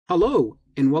Hello,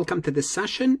 and welcome to this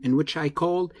session in which I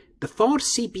call the FAR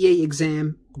CPA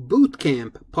Exam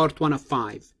Bootcamp Part 1 of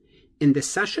 5. In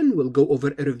this session, we'll go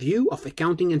over a review of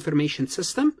Accounting Information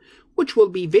System, which will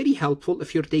be very helpful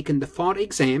if you're taking the FAR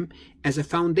exam as a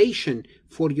foundation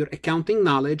for your accounting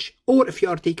knowledge, or if you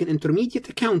are taking intermediate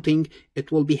accounting,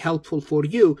 it will be helpful for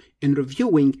you in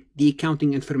reviewing the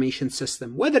Accounting Information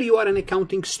System. Whether you are an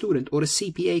accounting student or a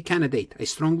CPA candidate, I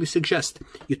strongly suggest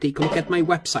you take a look at my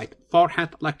website,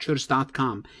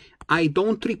 farhatlectures.com. I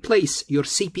don't replace your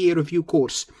CPA review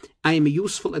course. I am a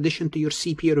useful addition to your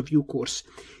CPA review course.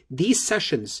 These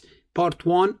sessions, Part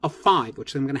 1 of 5,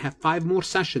 which I'm going to have 5 more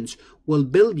sessions, will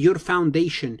build your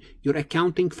foundation, your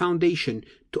accounting foundation,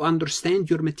 to understand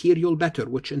your material better,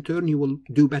 which in turn you will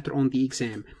do better on the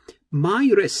exam.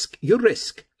 Your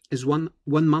risk is one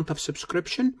month of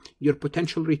subscription. Your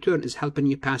potential return is helping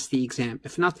you pass the exam.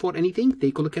 If not for anything,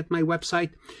 take a look at my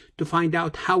website to find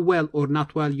out how well or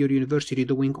not well your university is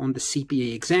doing on the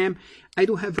CPA exam. I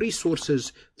do have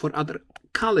resources for other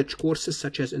college courses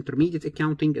such as intermediate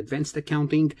accounting, advanced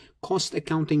accounting, cost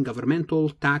accounting, governmental,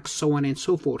 tax, so on and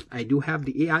so forth. I do have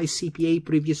the AI CPA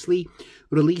previously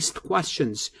released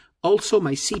questions. Also,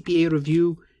 my CPA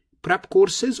review prep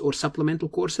courses or supplemental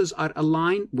courses are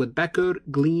aligned with Becker,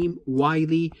 Gleam,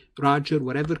 Wiley, Roger,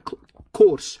 whatever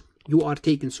course you are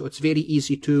taking. So it's very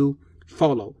easy to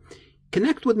follow.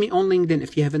 Connect with me on LinkedIn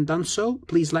if you haven't done so.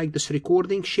 Please like this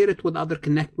recording, share it with others,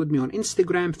 connect with me on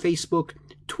Instagram, Facebook,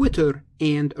 Twitter,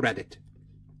 and Reddit.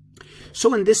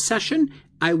 So in this session,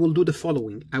 I will do the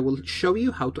following. I will show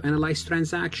you how to analyze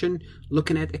transaction,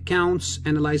 looking at accounts,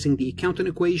 analyzing the accounting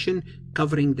equation,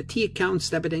 covering the T accounts,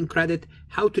 debit and credit,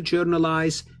 how to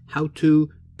journalize, how to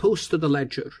post to the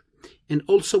ledger. And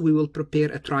also we will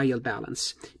prepare a trial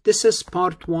balance. This is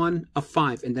part 1 of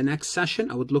 5. In the next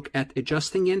session, I would look at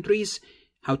adjusting entries,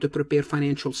 how to prepare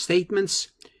financial statements,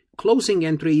 closing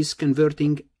entries,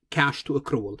 converting cash to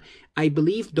accrual. I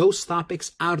believe those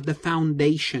topics are the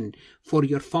foundation for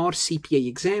your FAR CPA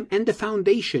exam and the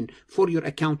foundation for your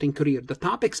accounting career. The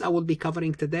topics I will be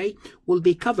covering today will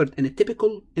be covered in a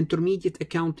typical intermediate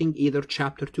accounting, either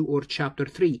chapter 2 or chapter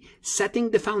 3,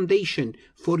 setting the foundation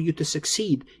for you to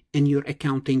succeed in your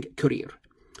accounting career.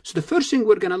 So the first thing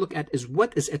we're going to look at is,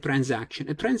 what is a transaction?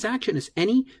 A transaction is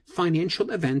any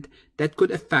financial event that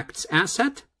could affect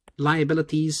asset,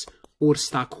 liabilities, or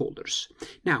stockholders.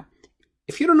 Now,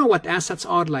 if you don't know what assets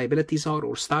are, liabilities are,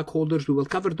 or stockholders, we will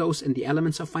cover those in the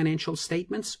elements of financial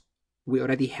statements. We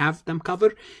already have them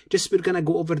covered. We're going to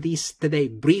go over these today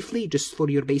briefly, just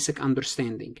for your basic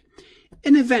understanding.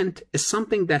 An event is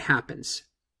something that happens,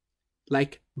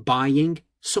 like buying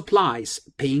supplies,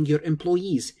 paying your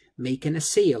employees, making a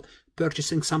sale,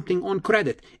 purchasing something on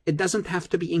credit. It doesn't have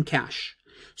to be in cash.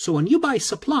 So when you buy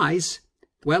supplies,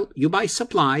 well, you buy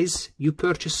supplies, you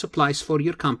purchase supplies for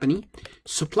your company.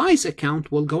 Supplies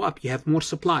account will go up. You have more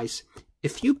supplies.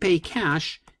 If you pay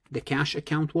cash, the cash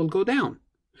account will go down.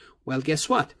 Well, guess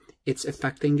what? It's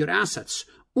affecting your assets.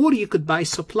 Or you could buy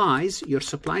supplies. Your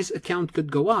supplies account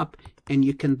could go up, and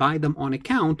you can buy them on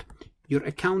account. Your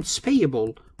accounts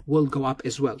payable will go up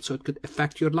as well. So it could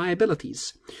affect your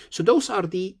liabilities. So those are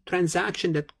the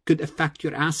transactions that could affect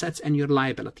your assets and your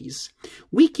liabilities.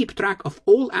 We keep track of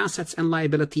all assets and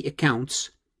liability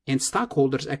accounts and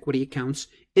stockholders' equity accounts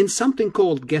in something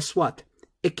called, guess what?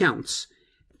 Accounts.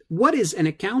 What is an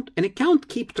account? An account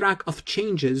keeps track of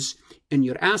changes in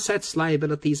your assets,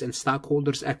 liabilities, and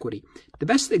stockholders' equity. The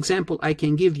best example I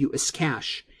can give you is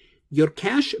cash. Your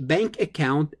cash bank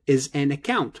account is an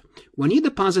account. When you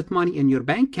deposit money in your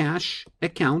bank cash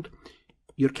account,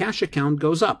 your cash account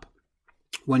goes up.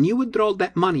 When you withdraw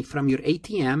that money from your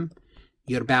ATM,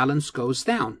 your balance goes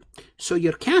down. So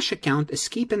your cash account is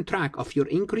keeping track of your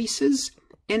increases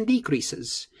and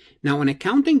decreases. Now in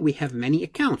accounting, we have many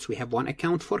accounts. We have one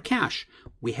account for cash.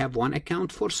 We have one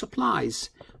account for supplies.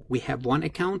 We have one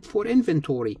account for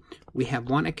inventory. We have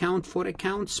one account for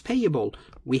accounts payable.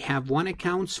 We have one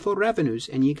account for revenues.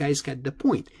 And you guys get the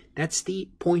point. That's the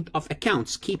point of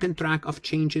accounts, keeping track of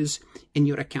changes in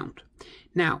your account.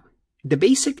 Now, the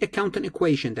basic accounting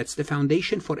equation, that's the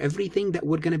foundation for everything that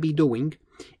we're going to be doing,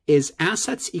 is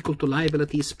assets equal to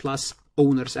liabilities plus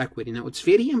owner's equity. Now, it's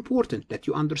very important that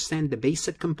you understand the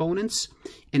basic components.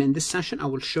 And in this session, I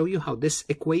will show you how this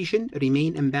equation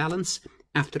remain in balance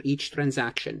after each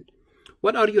transaction.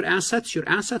 What are your assets? Your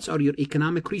assets are your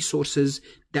economic resources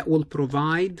that will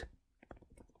provide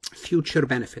future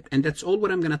benefit. And that's all what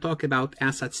I'm going to talk about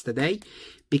assets today,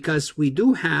 because we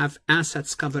do have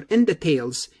assets covered in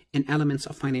details in elements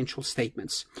of financial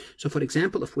statements. So for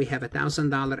example, if we have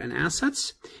 $1,000 in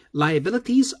assets,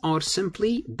 liabilities are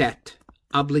simply debt,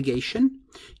 obligation,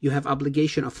 You have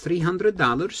obligation of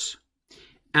 $300.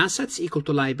 Assets equal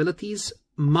to liabilities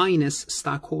minus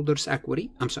stockholders'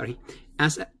 equity. I'm sorry,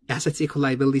 assets equal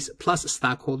liabilities plus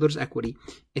stockholders' equity.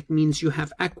 It means you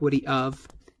have equity of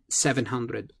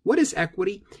 $700. What is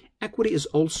equity? Equity is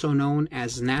also known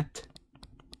as net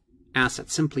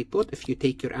assets. Simply put, if you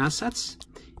take your assets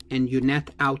and you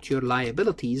net out your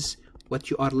liabilities, what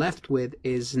you are left with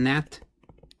is net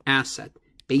asset.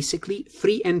 Basically,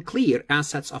 free and clear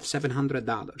assets of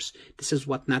 $700. This is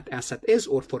what net asset is,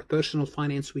 or for personal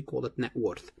finance, we call it net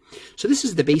worth. So this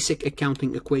is the basic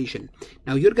accounting equation.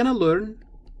 Now you're going to learn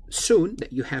soon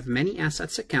that you have many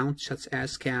assets accounts, such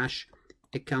as cash,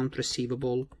 account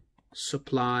receivable,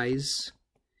 supplies,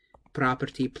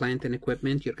 property, plant, and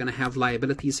equipment. You're going to have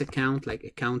liabilities account, like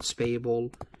accounts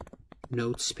payable,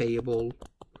 notes payable.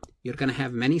 You're going to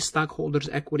have many stockholders'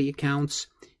 equity accounts,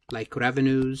 like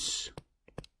revenues,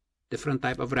 different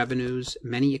type of revenues,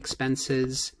 many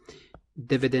expenses,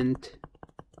 dividend,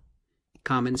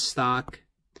 common stock.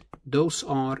 Those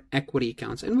are equity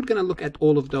accounts. And we're going to look at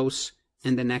all of those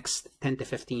in the next 10 to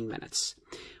 15 minutes.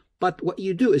 But what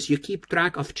you do is you keep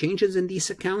track of changes in these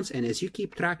accounts, and as you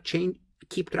keep track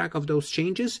of those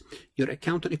changes, your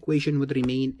accounting equation would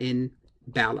remain in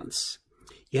balance.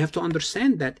 You have to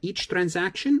understand that each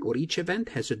transaction or each event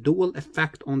has a dual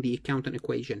effect on the accounting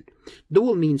equation.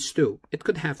 Dual means two. It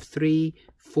could have 3,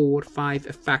 4, 5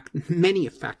 effect, many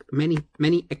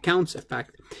accounts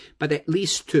effect, but at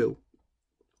least two.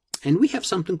 And we have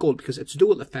something called, because it's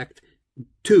dual effect,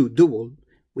 dual,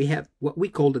 we have what we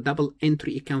call the double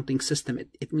entry accounting system.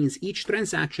 It means each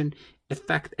transaction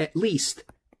affect at least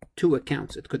two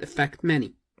accounts. It could affect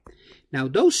many. Now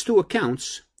those two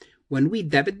accounts, when we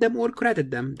debit them or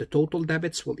credit them, the total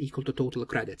debits will equal to total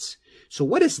credits. So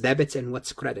what is debits and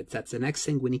what's credits? That's the next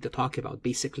thing we need to talk about,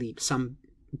 basically some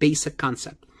basic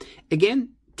concept. Again,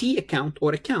 T account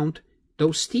or account,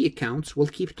 those T accounts will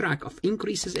keep track of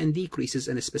increases and decreases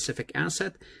in a specific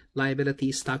asset,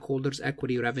 liability, stockholders'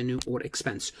 equity, revenue, or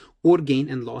expense, or gain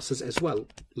and losses as well.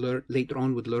 Later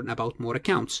on, we'll learn about more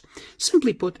accounts.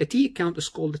 Simply put, a T account is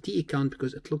called a T account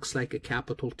because it looks like a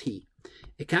capital T.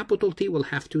 A capital T will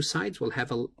have two sides. We'll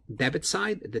have a debit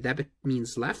side. The debit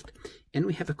means left. And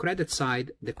we have a credit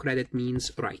side. The credit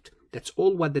means right. That's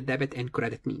all what the debit and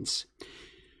credit means.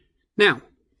 Now,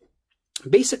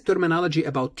 basic terminology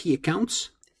about T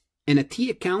accounts. In a T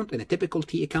account, in a typical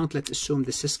T account, let's assume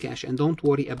this is cash. And don't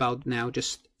worry about now,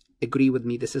 just agree with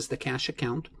me, this is the cash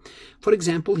account. For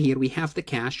example, here we have the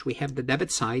cash, we have the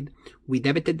debit side. We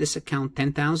debited this account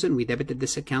 $10,000, we debited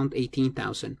this account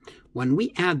 $18,000. When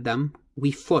we add them,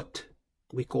 we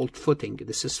called footing.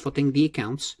 This is footing the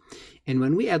accounts. And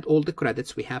when we add all the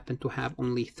credits, we happen to have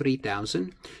only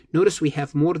 $3,000. Notice we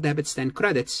have more debits than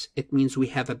credits. It means we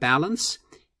have a balance,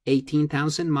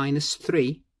 18,000 minus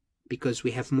 3, because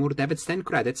we have more debits than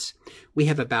credits. We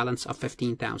have a balance of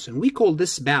 15,000. We call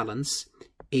this balance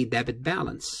a debit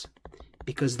balance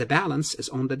because the balance is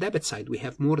on the debit side. We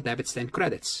have more debits than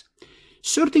credits.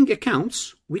 Certain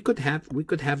accounts, we could have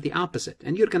the opposite,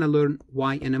 and you're going to learn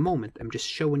why in a moment. I'm just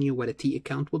showing you what a T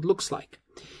account would look like.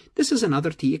 This is another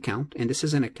T account, and this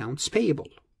is an accounts payable.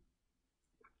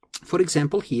 For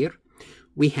example, here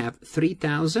we have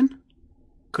 3,000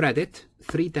 credit,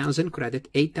 3,000 credit,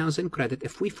 8,000 credit.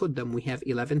 If we foot them, we have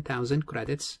 11,000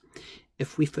 credits.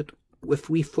 If we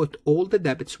foot all the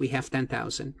debits, we have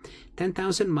 10,000.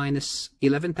 10,000 minus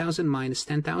 11,000 minus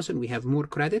 10,000, we have more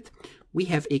credit. We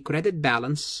have a credit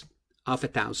balance of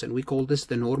 1,000. We call this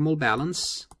the normal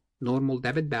balance, normal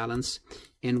debit balance,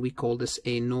 and we call this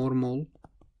a normal,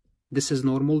 this is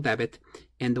normal debit,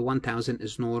 and the 1,000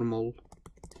 is normal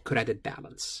credit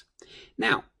balance.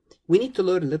 Now, we need to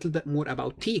learn a little bit more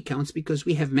about T accounts because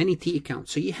we have many T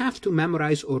accounts. So you have to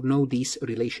memorize or know these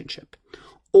relationship.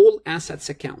 All assets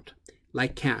account,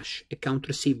 like cash, account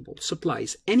receivable,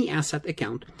 supplies, any asset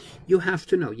account, you have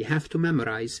to know, you have to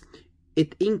memorize,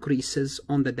 it increases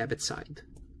on the debit side.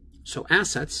 So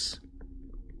assets,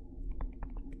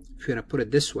 if you're going to put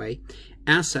it this way,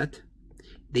 asset,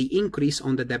 they increase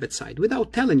on the debit side.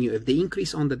 Without telling you, if they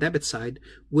increase on the debit side,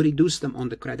 we reduce them on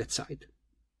the credit side.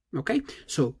 Okay?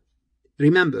 So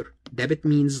remember, debit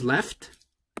means left.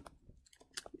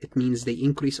 It means they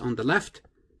increase on the left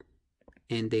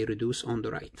and they reduce on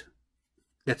the right.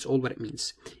 That's all what it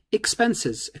means.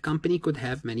 Expenses. A company could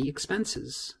have many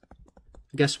expenses.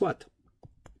 Guess what?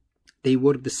 They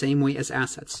work the same way as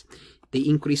assets. They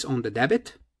increase on the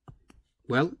debit.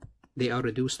 Well, they are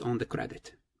reduced on the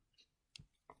credit.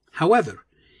 However,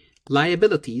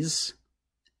 liabilities,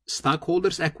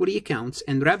 stockholders' equity accounts,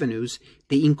 and revenues,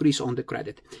 they increase on the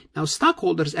credit. Now,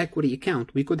 stockholders' equity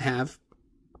account, we could have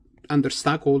under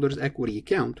stockholders' equity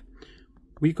account,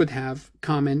 we could have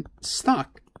common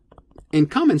stock. And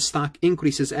common stock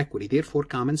increases equity. Therefore,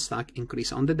 common stock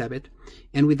increase on the debit.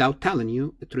 And without telling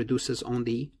you, it reduces on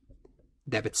the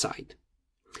debit side.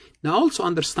 Now, also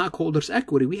under stockholders'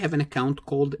 equity, we have an account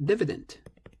called dividend.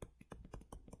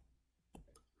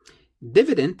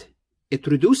 Dividend, it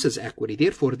reduces equity.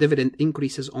 Therefore, dividend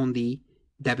increases on the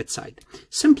debit side.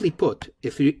 Simply put,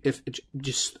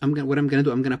 I'm going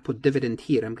to put dividend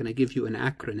here. I'm going to give you an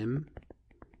acronym.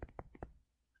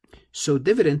 So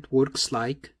dividend works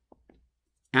like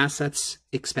assets,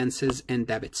 expenses, and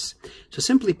debits. So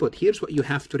simply put, here's what you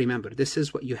have to remember. This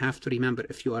is what you have to remember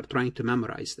if you are trying to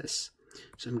memorize this.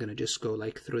 So I'm going to just go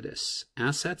like through this.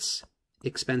 Assets,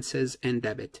 expenses, and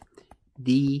debit.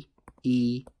 DEA.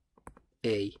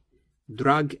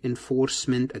 Drug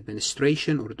Enforcement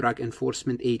Administration or Drug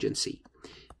Enforcement Agency.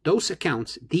 Those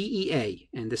accounts, DEA,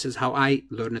 and this is how I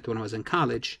learned it when I was in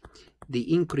college,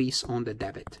 the increase on the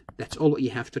debit. That's all you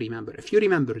have to remember. If you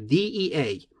remember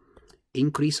DEA,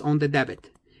 increase on the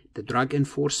debit, the Drug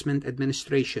Enforcement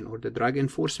Administration or the Drug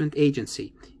Enforcement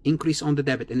Agency, increase on the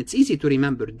debit, and it's easy to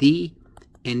remember D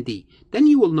and D. Then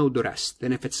you will know the rest.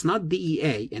 Then if it's not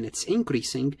DEA and it's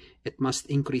increasing, it must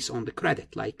increase on the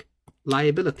credit, like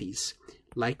liabilities,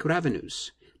 like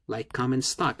revenues, like common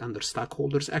stock under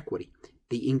stockholders' equity.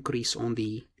 They increase on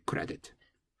the credit.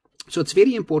 So it's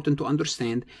very important to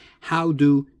understand how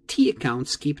do T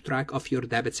accounts keep track of your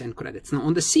debits and credits. Now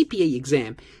on the CPA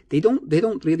exam, they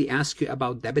don't really ask you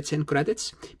about debits and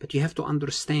credits, but you have to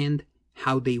understand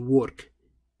how they work.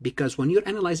 Because when you're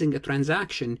analyzing a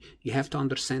transaction, you have to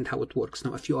understand how it works.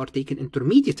 Now, if you are taking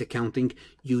intermediate accounting,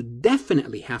 you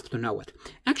definitely have to know it.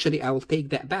 Actually, I will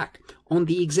take that back. On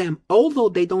the exam, although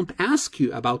they don't ask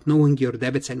you about knowing your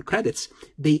debits and credits,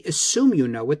 they assume you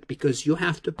know it because you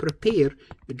have to prepare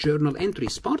journal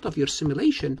entries. Part of your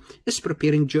simulation is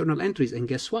preparing journal entries. And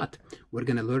guess what? We're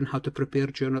going to learn how to prepare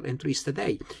journal entries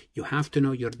today. You have to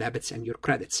know your debits and your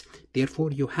credits.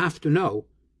 Therefore, you have to know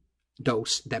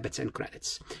those debits and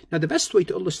credits. Now, the best way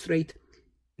to illustrate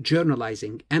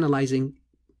journalizing, analyzing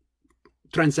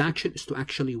transaction is to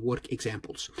actually work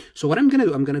examples. So what I'm going to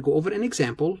do, I'm going to go over an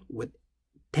example with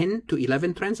 10 to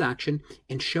 11 transactions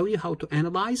and show you how to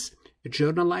analyze,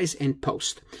 journalize, and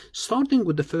post. Starting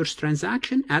with the first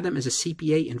transaction, Adam is a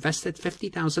CPA, invested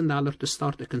 $50,000 to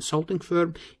start a consulting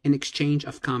firm in exchange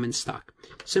of common stock.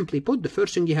 Simply put, the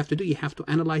first thing you have to do, you have to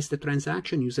analyze the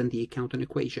transaction using the accounting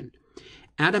equation.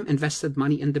 Adam invested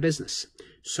money in the business.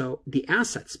 So the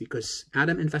assets, because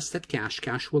Adam invested cash,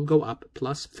 cash will go up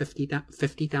plus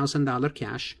 $50,000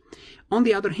 cash. On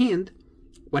the other hand,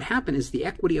 what happened is the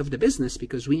equity of the business,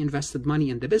 because we invested money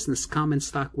in the business, common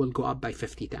stock will go up by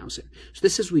 $50,000. So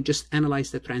this is, we just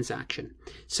analyze the transaction.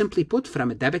 Simply put,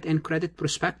 from a debit and credit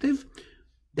perspective,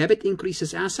 debit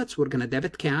increases assets, we're going to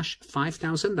debit cash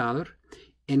 $5,000,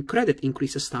 and credit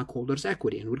increases stockholders'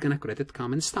 equity, and we're going to credit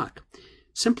common stock.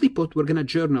 Simply put, we're going to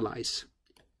journalize.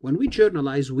 When we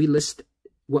journalize, we list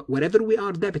whatever we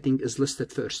are debiting is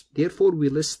listed first. Therefore, we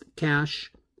list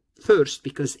cash first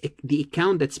because the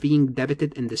account that's being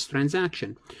debited in this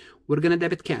transaction. We're going to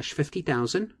debit cash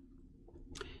 $50,000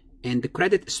 and the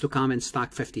credit is to common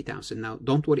stock $50,000. Now,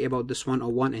 don't worry about this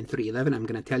 101 and 311. I'm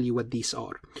going to tell you what these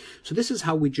are. So this is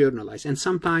how we journalize. And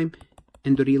sometime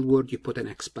in the real world, you put an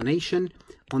explanation.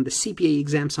 On the CPA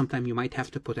exam, sometime you might have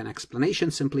to put an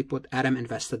explanation. Simply put, Adam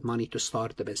invested money to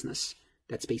start the business.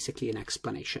 That's basically an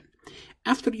explanation.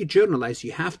 After you journalize,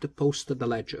 you have to post to the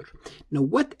ledger. Now,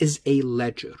 what is a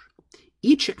ledger?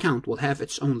 Each account will have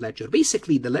its own ledger.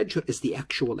 Basically, the ledger is the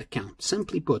actual account.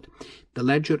 Simply put, the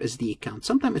ledger is the account.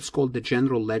 Sometimes it's called the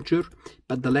general ledger,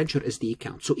 but the ledger is the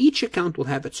account. So each account will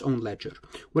have its own ledger.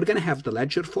 We're going to have the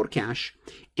ledger for cash,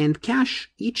 and cash,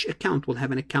 each account will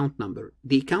have an account number.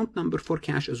 The account number for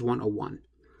cash is 101.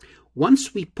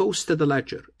 Once we post to the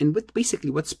ledger, and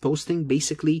basically what's posting?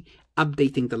 Basically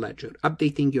updating the ledger,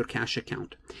 updating your cash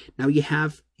account. Now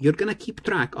you're going to keep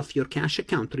track of your cash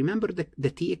account. Remember the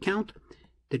T account?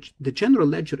 The general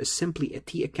ledger is simply a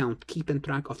T account, keeping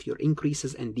track of your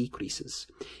increases and decreases.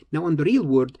 Now, in the real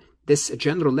world, this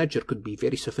general ledger could be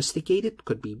very sophisticated,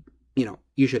 could be,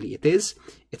 usually it is.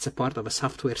 It's a part of a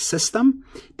software system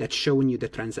that's showing you the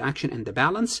transaction and the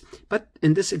balance. But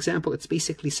in this example, it's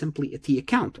basically simply a T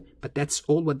account. But that's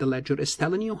all what the ledger is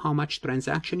telling you, how much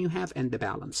transaction you have and the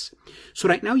balance. So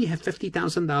right now you have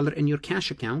 $50,000 in your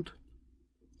cash account,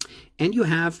 and you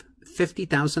have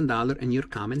 $50,000 in your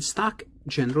common stock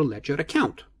general ledger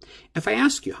account. If I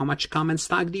ask you how much common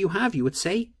stock do you have, you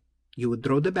would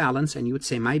draw the balance and you would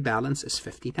say my balance is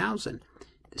 $50,000.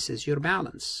 This is your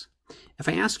balance. If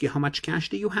I ask you how much cash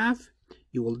do you have,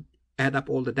 add up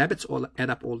all the debits, add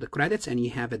up all the credits, and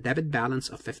you have a debit balance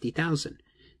of 50,000.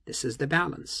 This is the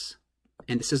balance.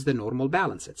 And this is the normal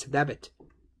balance. It's a debit.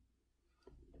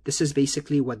 This is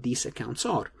basically what these accounts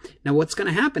are. Now what's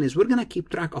going to happen is we're going to keep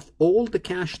track of all the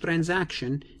cash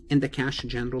transaction in the cash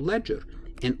general ledger,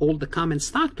 and all the common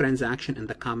stock transaction in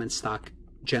the common stock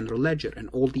general ledger, and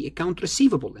all the account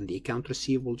receivable in the account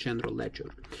receivable general ledger.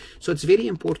 So it's very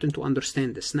important to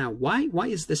understand this. Now why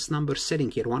is this number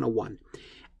sitting here, 101?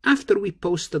 After we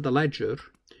posted the ledger,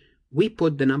 we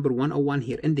put the number 101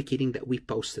 here, indicating that we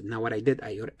posted. Now what I did,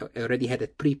 I already had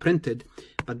it pre-printed,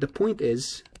 but the point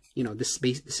is, you know, this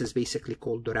is basically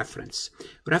called the reference.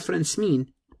 Reference mean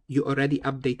you already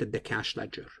updated the cash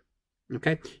ledger.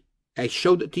 Okay, I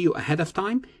showed it to you ahead of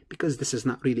time because this is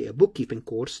not really a bookkeeping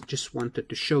course. Just wanted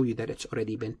to show you that it's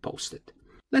already been posted.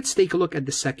 Let's take a look at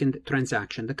the second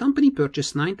transaction. The company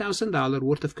purchased $9,000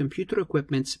 worth of computer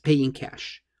equipment paying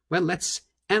cash. Well, let's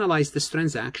analyze this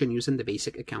transaction using the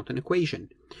basic accounting equation.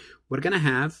 We're going to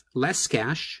have less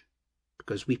cash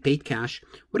because we paid cash.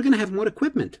 We're going to have more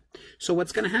equipment. So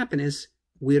what's going to happen is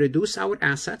we reduce our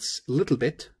assets a little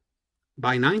bit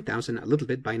by 9,000, a little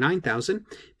bit by 9,000,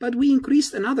 but we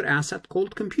increased another asset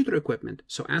called computer equipment.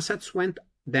 So assets went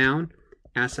down,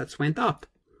 assets went up.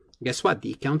 Guess what?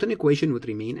 The accounting equation would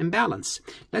remain in balance.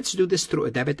 Let's do this through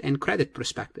a debit and credit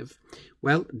perspective.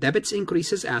 Well, debits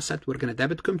increases asset, we're going to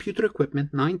debit computer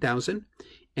equipment, 9,000,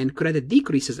 and credit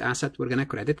decreases asset, we're going to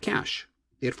credit cash.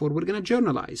 Therefore, we're going to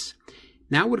journalize.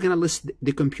 Now we're going to list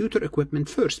the computer equipment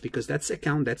first because that's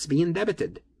account that's being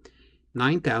debited.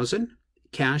 9,000,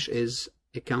 cash is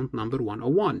account number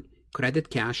 101,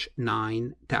 credit cash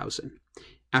 9,000.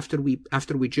 After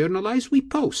we journalize, we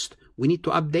post. We need to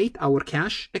update our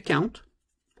cash account.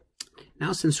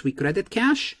 Now, since we credit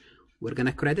cash, we're going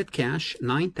to credit cash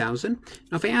 9,000.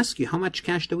 Now, if I ask you how much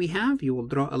cash do we have, you will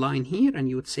draw a line here and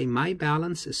you would say my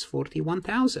balance is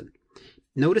 41,000.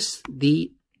 Notice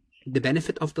the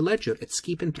benefit of the ledger. It's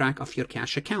keeping track of your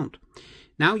cash account.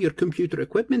 Now, your computer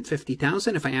equipment,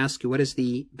 50,000. If I ask you what is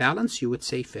the balance, you would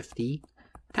say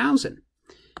 50,000.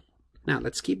 Now,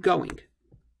 let's keep going.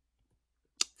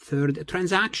 Third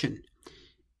transaction.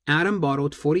 Adam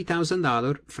borrowed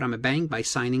 $40,000 from a bank by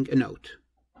signing a note.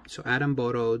 So Adam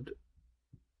borrowed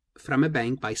from a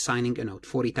bank by signing a note,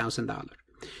 $40,000.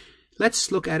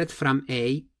 Let's look at it from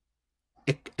a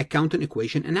accounting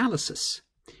equation analysis.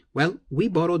 Well, we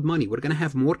borrowed money. We're going to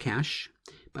have more cash,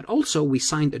 but also we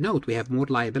signed a note. We have more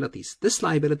liabilities. This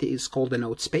liability is called a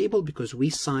notes payable because we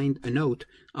signed a note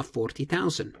of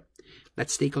 $40,000.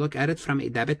 Let's take a look at it from a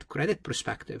debit credit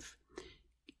perspective.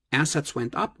 Assets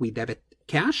went up, we debit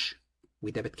cash.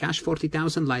 We debit cash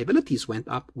 40,000. Liabilities went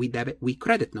up, we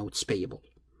credit notes payable.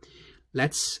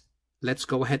 Let's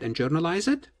go ahead and journalize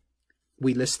it.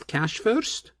 We list cash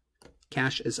first.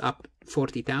 Cash is up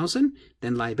 40,000,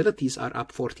 then liabilities are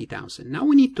up 40,000. Now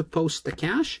we need to post the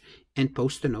cash and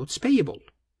post the notes payable.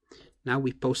 Now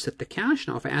we posted the cash.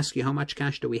 Now if I ask you how much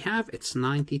cash do we have, it's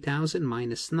 90,000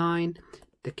 minus 9.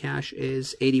 The cash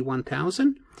is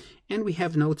 81,000, and we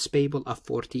have notes payable of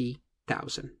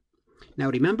 40,000. Now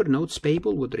remember, notes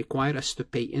payable would require us to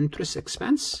pay interest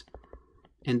expense.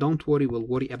 And don't worry, we'll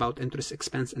worry about interest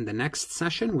expense in the next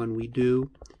session when we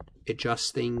do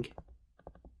adjusting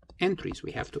entries.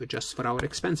 We have to adjust for our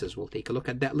expenses. We'll take a look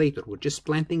at that later. We're just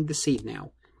planting the seed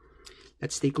now.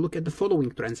 Let's take a look at the following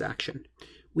transaction.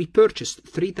 We purchased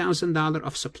 $3,000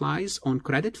 of supplies on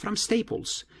credit from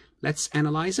Staples. Let's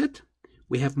analyze it.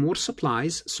 We have more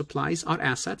supplies. Supplies are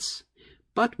assets,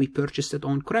 but we purchased it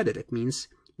on credit. It means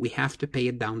we have to pay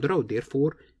it down the road.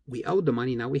 Therefore, we owe the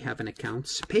money. Now we have an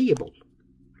accounts payable.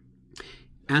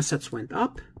 Assets went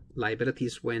up.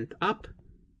 Liabilities went up.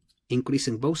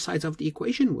 Increasing both sides of the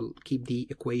equation will keep the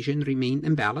equation remain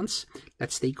in balance.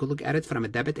 Let's take a look at it from a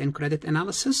debit and credit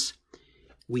analysis.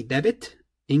 We debit,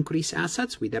 increase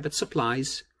assets, we debit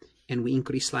supplies, and we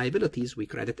increase liabilities, we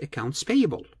credit accounts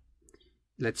payable.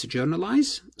 Let's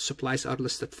journalize. Supplies are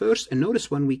listed first, and notice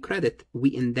when we credit,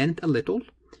 we indent a little.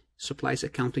 Supplies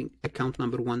account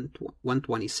number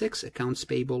 126, accounts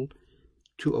payable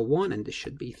 201, and this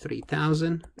should be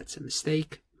 3,000. That's a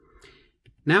mistake.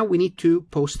 Now we need to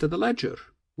post to the ledger.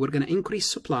 We're going to increase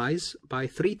supplies by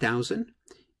 3,000,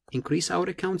 increase our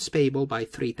accounts payable by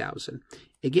 3,000.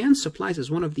 Again, supplies is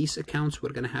one of these accounts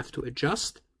we're going to have to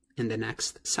adjust in the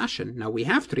next session. Now we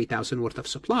have 3,000 worth of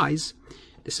supplies.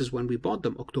 This is when we bought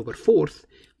them, October 4th.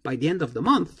 By the end of the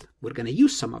month, we're going to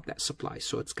use some of that supply,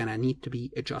 so it's going to need to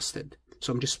be adjusted.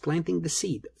 So I'm just planting the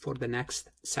seed for the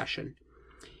next session.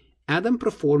 Adam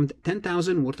performed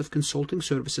 $10,000 worth of consulting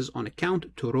services on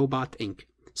account to Robot Inc.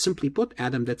 Simply put,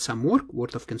 Adam did some work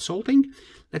worth of consulting.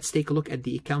 Let's take a look at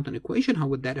the accounting equation. How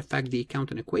would that affect the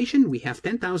accounting equation? We have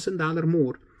 $10,000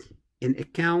 more in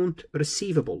account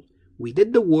receivable. We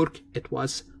did the work. It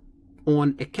was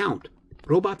on account.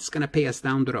 Robot's going to pay us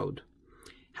down the road.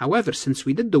 However, since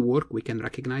we did the work, we can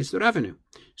recognize the revenue.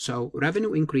 So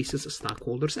revenue increases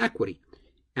stockholders' equity.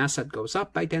 Asset goes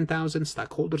up by 10,000,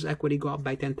 stockholders' equity go up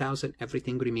by 10,000,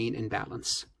 everything remain in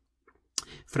balance.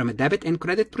 From a debit and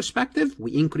credit perspective,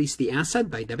 we increase the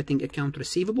asset by debiting account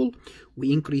receivable.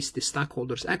 We increase the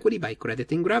stockholders' equity by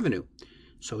crediting revenue.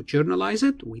 So journalize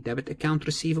it. We debit account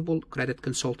receivable, credit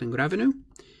consulting revenue.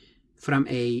 From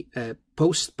a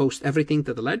post everything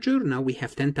to the ledger, now we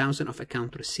have 10,000 of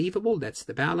account receivable. That's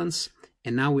the balance.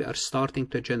 And now we are starting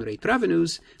to generate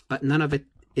revenues, but none of it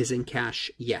is in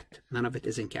cash yet. None of it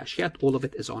is in cash yet. All of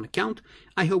it is on account.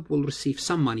 I hope we'll receive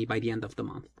some money by the end of the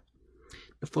month.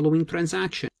 The following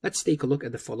transaction. Let's take a look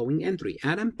at the following entry.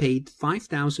 Adam paid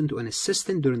 $5,000 to an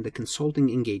assistant during the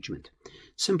consulting engagement.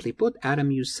 Simply put,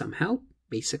 Adam used some help,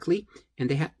 basically,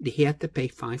 and he had to pay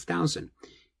 $5,000.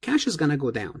 Cash is going to go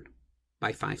down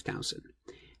by $5,000.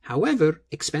 However,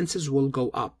 expenses will go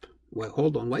up. Well,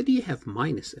 hold on. Why do you have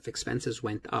minus if expenses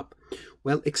went up?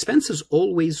 Well, expenses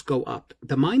always go up.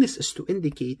 The minus is to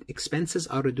indicate expenses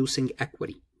are reducing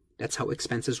equity. That's how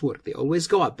expenses work. They always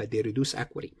go up, but they reduce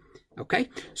equity. Okay?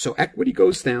 So equity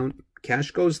goes down,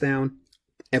 cash goes down,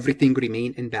 everything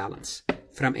remain in balance.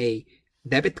 From a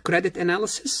debit credit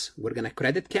analysis, we're going to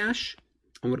credit cash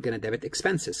and we're going to debit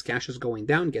expenses. Cash is going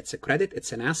down, gets a credit,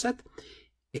 it's an asset.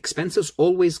 Expenses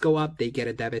always go up, they get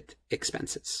a debit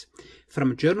expenses.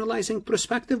 From a journalizing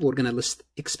perspective, we're going to list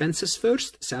expenses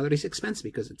first, salaries expense,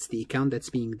 because it's the account that's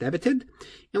being debited,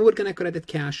 and we're going to credit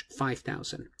cash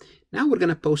 $5,000. Now we're going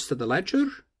to post to the ledger.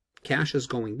 Cash is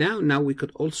going down. Now we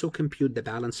could also compute the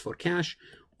balance for cash,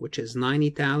 which is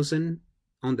 $90,000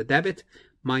 on the debit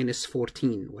minus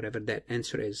 14, whatever that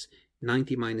answer is.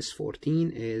 90 minus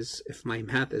 14 is, if my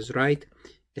math is right,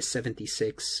 is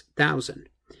 76,000.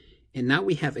 And now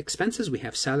we have expenses. We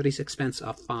have salaries expense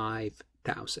of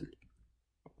 $5,000.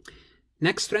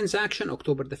 Next transaction,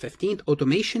 October the 15th,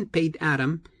 Automation paid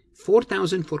Adam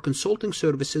 $4,000 for consulting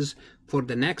services for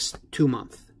the next 2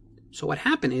 months. So what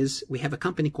happened is we have a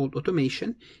company called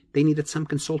Automation. They needed some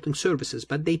consulting services,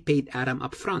 but they paid Adam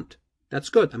up front. That's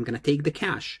good. I'm going to take the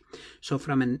cash. So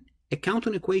from an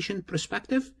accounting equation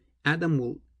perspective, Adam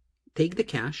will take the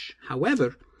cash.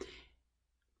 However,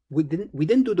 we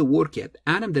didn't do the work yet.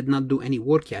 Adam did not do any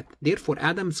work yet. Therefore,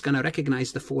 Adam's going to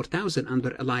recognize the $4,000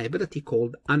 under a liability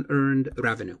called unearned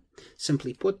revenue.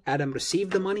 Simply put, Adam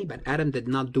received the money, but Adam did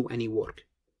not do any work.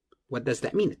 What does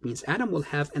that mean? It means Adam will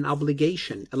have an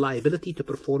obligation, a liability to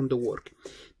perform the work.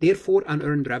 Therefore,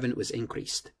 unearned revenue is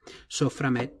increased. So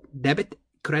from a debit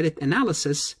credit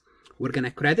analysis, we're going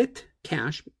to credit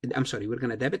cash. We're going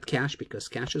to debit cash because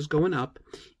cash is going up,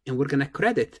 and we're going to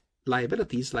credit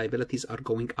liabilities. Liabilities are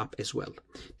going up as well.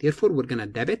 Therefore, we're going to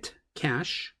debit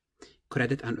cash,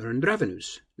 credit unearned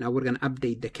revenues. Now we're going to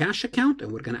update the cash account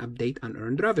and we're going to update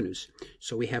unearned revenues.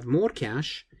 So we have more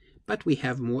cash, but we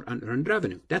have more unearned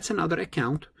revenue. That's another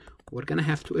account we're going to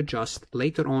have to adjust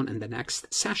later on in the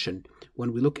next session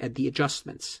when we look at the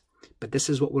adjustments. But this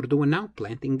is what we're doing now,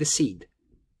 planting the seed.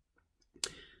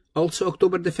 Also,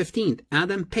 October the 15th,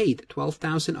 Adam paid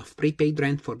 $12,000 of prepaid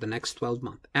rent for the next 12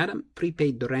 months. Adam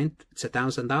prepaid the rent. It's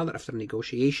 $1,000 after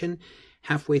negotiation.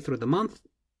 Halfway through the month,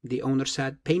 the owner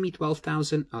said, pay me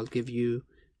 $12,000. I'll give you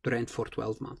the rent for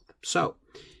 12 months. So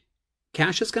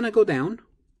cash is going to go down,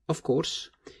 of course,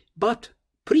 but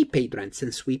prepaid rent,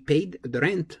 since we paid the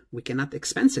rent, we cannot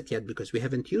expense it yet because we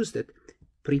haven't used it.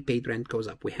 Prepaid rent goes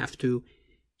up. We have to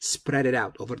spread it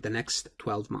out over the next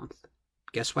 12 months.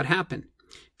 Guess what happened?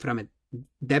 From a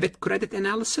debit credit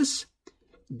analysis,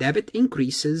 debit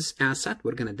increases asset.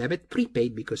 We're going to debit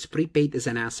prepaid because prepaid is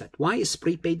an asset. Why is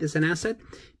prepaid as an asset?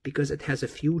 Because it has a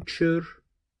future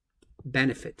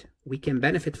benefit. We can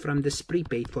benefit from this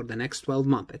prepaid for the next 12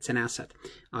 months. It's an asset.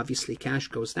 Obviously, cash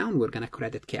goes down. We're going to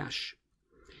credit cash.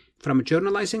 From a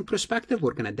journalizing perspective,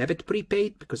 we're going to debit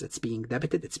prepaid because it's being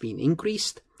debited. It's being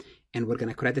increased. And we're going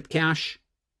to credit cash.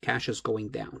 Cash is going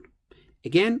down.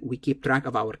 Again, we keep track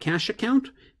of our cash account.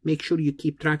 Make sure you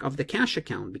keep track of the cash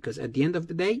account because at the end of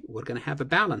the day, we're going to have a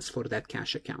balance for that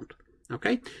cash account.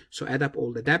 Okay? So add up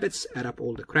all the debits, add up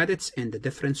all the credits, and the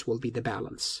difference will be the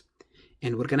balance.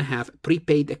 And we're going to have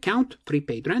prepaid account,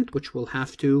 prepaid rent, which we'll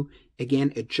have to,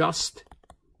 again, adjust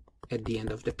at the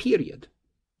end of the period.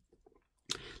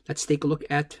 Let's take a look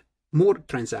at more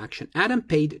transaction. Adam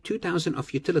paid $2,000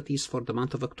 of utilities for the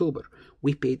month of October.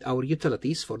 We paid our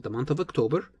utilities for the month of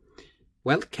October.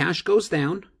 Well, cash goes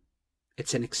down.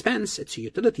 it's an expense, it's a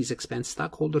utilities expense,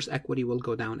 stockholders' equity will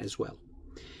go down as well.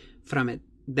 From a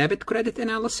debit credit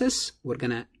analysis, we're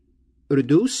going to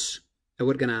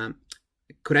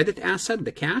credit asset,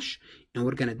 the cash, and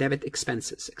we're going to debit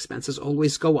expenses. Expenses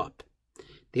always go up.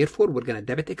 Therefore, we're going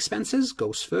to debit expenses,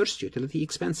 goes first, utility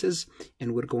expenses,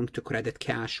 and we're going to credit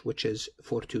cash, which is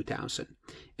for $2,000.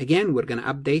 Again, we're going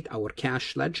to update our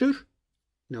cash ledger.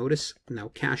 Notice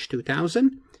now cash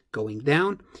 $2,000 going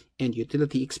down, and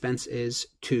utility expense is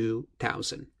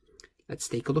 $2,000. Let's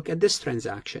take a look at this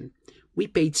transaction. We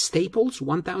paid Staples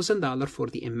 $1,000 for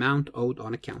the amount owed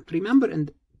on account. Remember,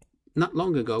 not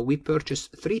long ago, we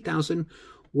purchased $3,000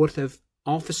 worth of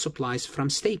office supplies from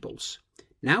Staples.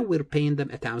 Now we're paying them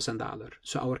 $1,000.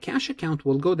 So our cash account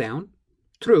will go down,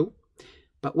 true.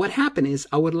 But what happened is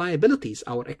our liabilities,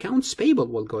 our accounts payable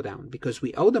will go down because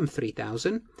we owe them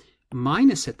 $3,000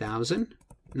 minus $1,000.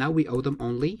 Now we owe them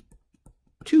only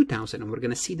 $2,000, and we're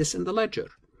going to see this in the ledger.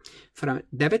 From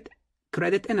debit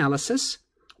credit analysis,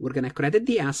 we're going to credit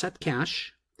the asset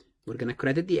cash. We're going to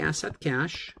credit the asset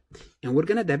cash, and we're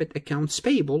going to debit accounts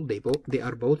payable. They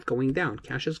are both going down.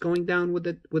 Cash is going down with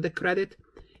the credit.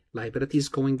 Liability is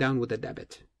going down with the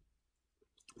debit.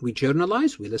 We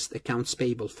journalize. We list accounts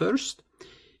payable first.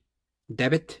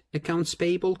 Debit accounts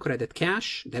payable, credit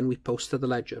cash. Then we post to the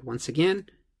ledger. Once again,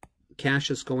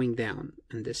 cash is going down.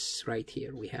 And this right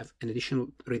here, we have an additional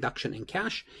reduction in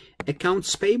cash.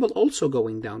 Accounts payable also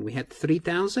going down. We had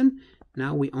 $3,000.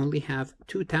 Now we only have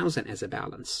 $2,000 as a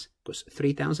balance, because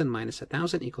 $3,000 minus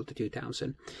 $1,000 equal to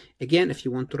 $2,000. Again, if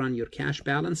you want to run your cash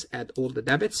balance, add all the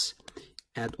debits,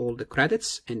 add all the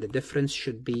credits, and the difference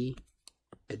should be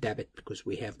a debit because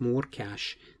we have more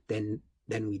cash than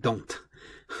we don't.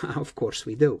 Of course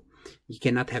we do. You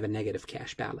cannot have a negative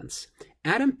cash balance.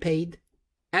 Adam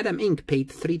Inc. paid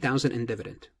 $3,000 in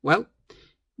dividend. Well,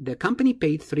 the company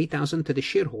paid $3,000 to the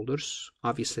shareholders.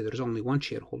 Obviously, there's only one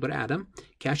shareholder, Adam.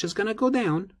 Cash is going to go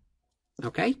down,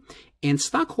 okay? And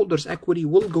stockholders' equity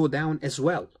will go down as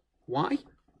well. Why?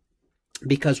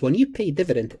 Because when you pay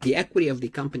dividend, the equity of the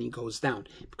company goes down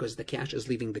because the cash is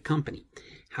leaving the company.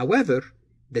 However,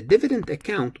 the dividend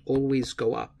account always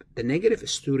go up. The negative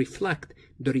is to reflect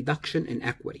the reduction in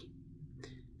equity.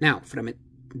 Now, from a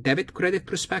debit credit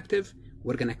perspective,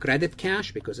 we're going to credit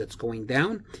cash because it's going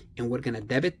down, and we're going to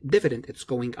debit dividend, it's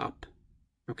going up.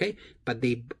 Okay? But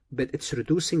it's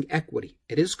reducing equity.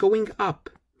 It is going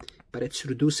up, but it's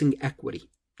reducing equity.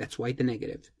 That's why the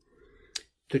negative.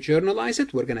 To journalize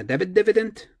it, we're going to debit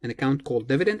dividend, an account called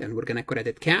dividend, and we're going to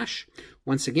credit cash.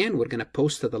 Once again, we're going to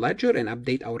post to the ledger and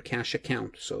update our cash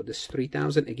account. So this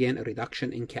 $3,000, again, a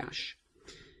reduction in cash.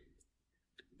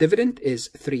 Dividend is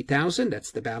 $3,000.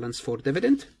 That's the balance for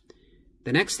dividend.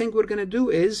 The next thing we're going to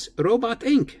do is Robot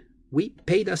Inc. We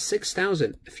paid us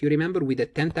 $6,000. If you remember, we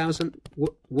did $10,000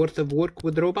 worth of work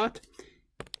with Robot,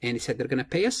 and he said they're going to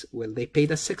pay us. Well, they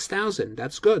paid us $6,000.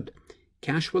 That's good.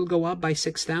 Cash will go up by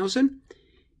 $6,000.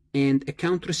 And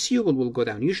account receivable will go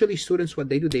down. Usually students, what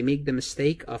they do, they make the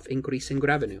mistake of increasing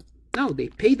revenue. No, they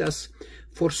paid us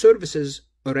for services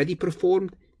already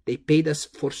performed. They paid us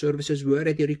for services we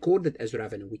already recorded as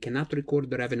revenue. We cannot record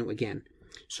the revenue again.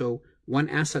 So one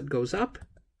asset goes up,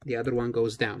 the other one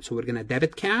goes down. So we're going to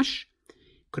debit cash,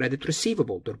 credit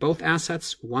receivable. They're both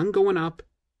assets, one going up,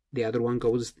 the other one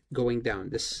going down.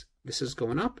 This is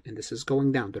going up and this is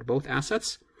going down. They're both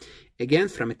assets. Again,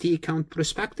 from a T account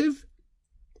perspective,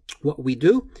 what we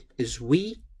do is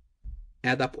we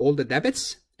add up all the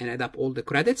debits and add up all the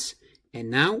credits. And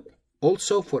now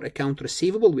also for account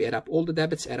receivable, we add up all the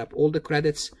debits, add up all the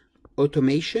credits.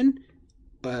 Automation,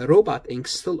 Robot Inc.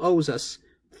 still owes us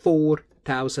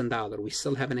 $4,000. We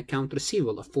still have an account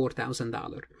receivable of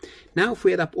 $4,000. Now if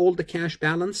we add up all the cash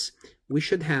balance, we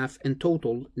should have in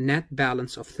total net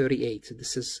balance of 38. So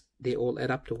this is, they all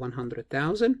add up to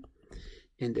 100,000.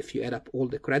 And if you add up all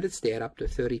the credits, they add up to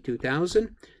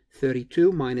 32,000.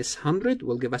 32 minus 100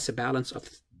 will give us a balance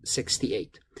of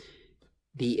 68.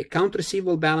 The account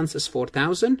receivable balance is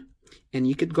 4,000. And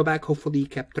you could go back, hopefully you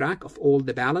kept track of all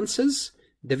the balances.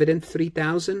 Dividend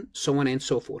 3,000, so on and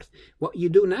so forth. What you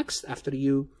do next, after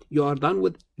you are done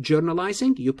with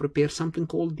journalizing, you prepare something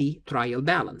called the trial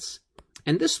balance.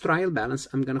 And this trial balance,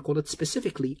 I'm going to call it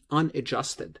specifically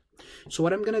unadjusted. So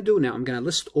what I'm going to do now, I'm going to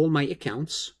list all my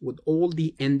accounts with all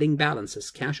the ending balances.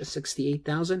 Cash is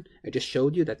 68,000. I just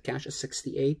showed you that cash is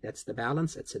 68. That's the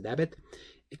balance. It's a debit.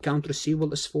 Account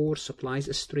receivable is 4. Supplies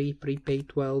is 3. Prepaid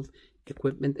 12.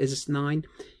 Equipment is 9.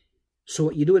 So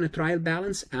what you do in a trial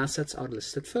balance, assets are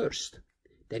listed first.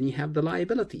 Then you have the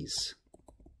liabilities.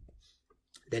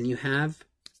 Then you have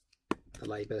the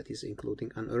liabilities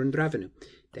including unearned revenue.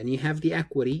 Then you have the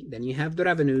equity, then you have the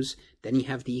revenues, then you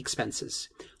have the expenses.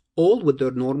 All with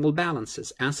their normal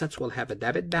balances. Assets will have a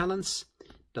debit balance,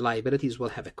 the liabilities will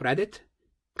have a credit,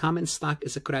 common stock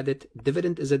is a credit,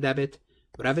 dividend is a debit,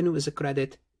 revenue is a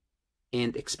credit,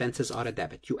 and expenses are a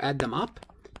debit. You add them up,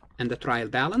 and the trial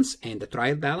balance,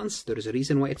 there is a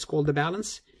reason why it's called the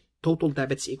balance. Total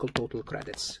debits equal total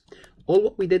credits. All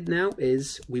what we did now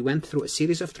is we went through a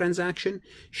series of transactions,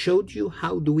 showed you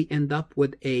how do we end up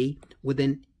with a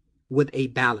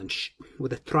balance,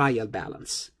 with a trial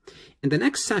balance. In the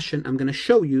next session, I'm going to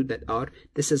show you that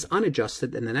this is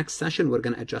unadjusted. In the next session, we're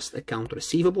going to adjust account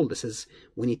receivable.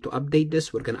 We need to update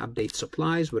this. We're going to update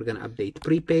supplies. We're going to update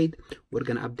prepaid. We're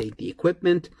going to update the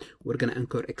equipment. We're going to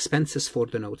incur expenses for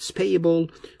the notes payable.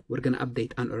 We're going to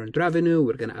update unearned revenue.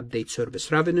 We're going to update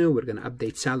service revenue. We're going to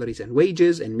update salaries and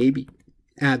wages, and maybe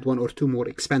add 1 or 2 more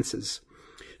expenses.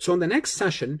 So in the next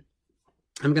session,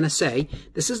 I'm going to say,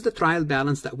 this is the trial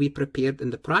balance that we prepared in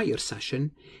the prior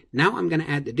session. Now I'm going to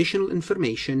add additional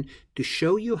information to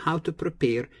show you how to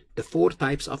prepare the 4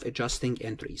 types of adjusting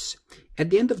entries. At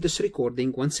the end of this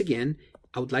recording, once again,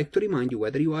 I would like to remind you,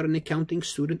 whether you are an accounting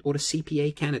student or a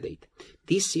CPA candidate,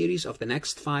 these series of the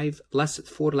next 4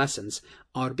 lessons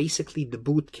are basically the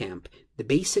boot camp, the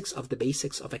basics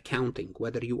of accounting,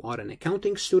 whether you are an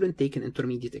accounting student taking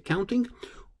intermediate accounting,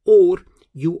 or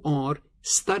you are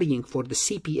studying for the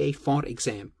CPA FAR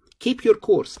exam. Keep your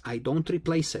course. I don't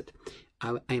replace it.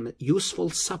 I am a useful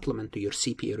supplement to your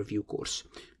CPA review course.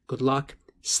 Good luck.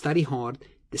 Study hard.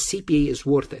 The CPA is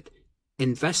worth it.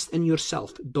 Invest in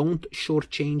yourself. Don't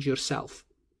shortchange yourself.